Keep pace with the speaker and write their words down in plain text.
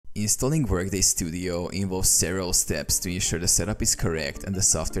Installing Workday Studio involves several steps to ensure the setup is correct and the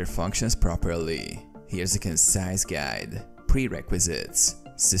software functions properly. Here's a concise guide. Prerequisites.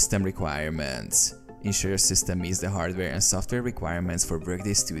 System requirements. Ensure your system meets the hardware and software requirements for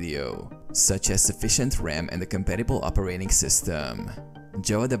Workday Studio, such as sufficient RAM and a compatible operating system.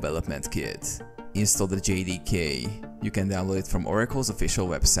 Java Development Kit. Install the JDK. You can download it from Oracle's official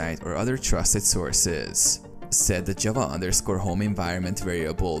website or other trusted sources. Set the Java_home environment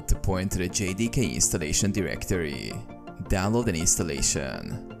variable to point to the JDK installation directory. Download an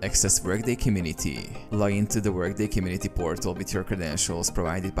installation. Access Workday Community. Log into the Workday Community portal with your credentials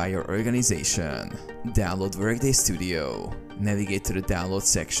provided by your organization. Download Workday Studio. Navigate to the download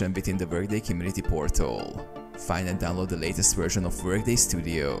section within the Workday Community portal. Find and download the latest version of Workday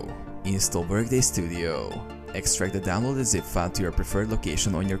Studio. Install Workday Studio. Extract the downloaded zip file to your preferred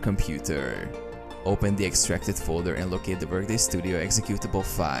location on your computer. Open the extracted folder and locate the Workday Studio executable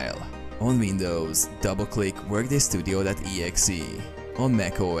file. On Windows, double-click workdaystudio.exe. On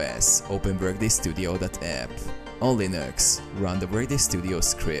macOS, open workdaystudio.app. On Linux, run the Workday Studio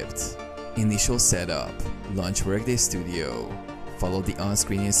script. Initial setup. Launch Workday Studio. Follow the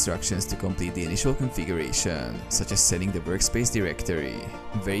on-screen instructions to complete the initial configuration, such as setting the workspace directory.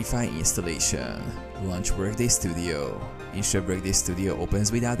 Verify installation. Launch Workday Studio. Ensure Workday Studio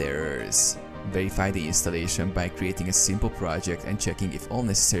opens without errors. Verify the installation by creating a simple project and checking if all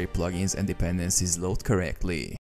necessary plugins and dependencies load correctly.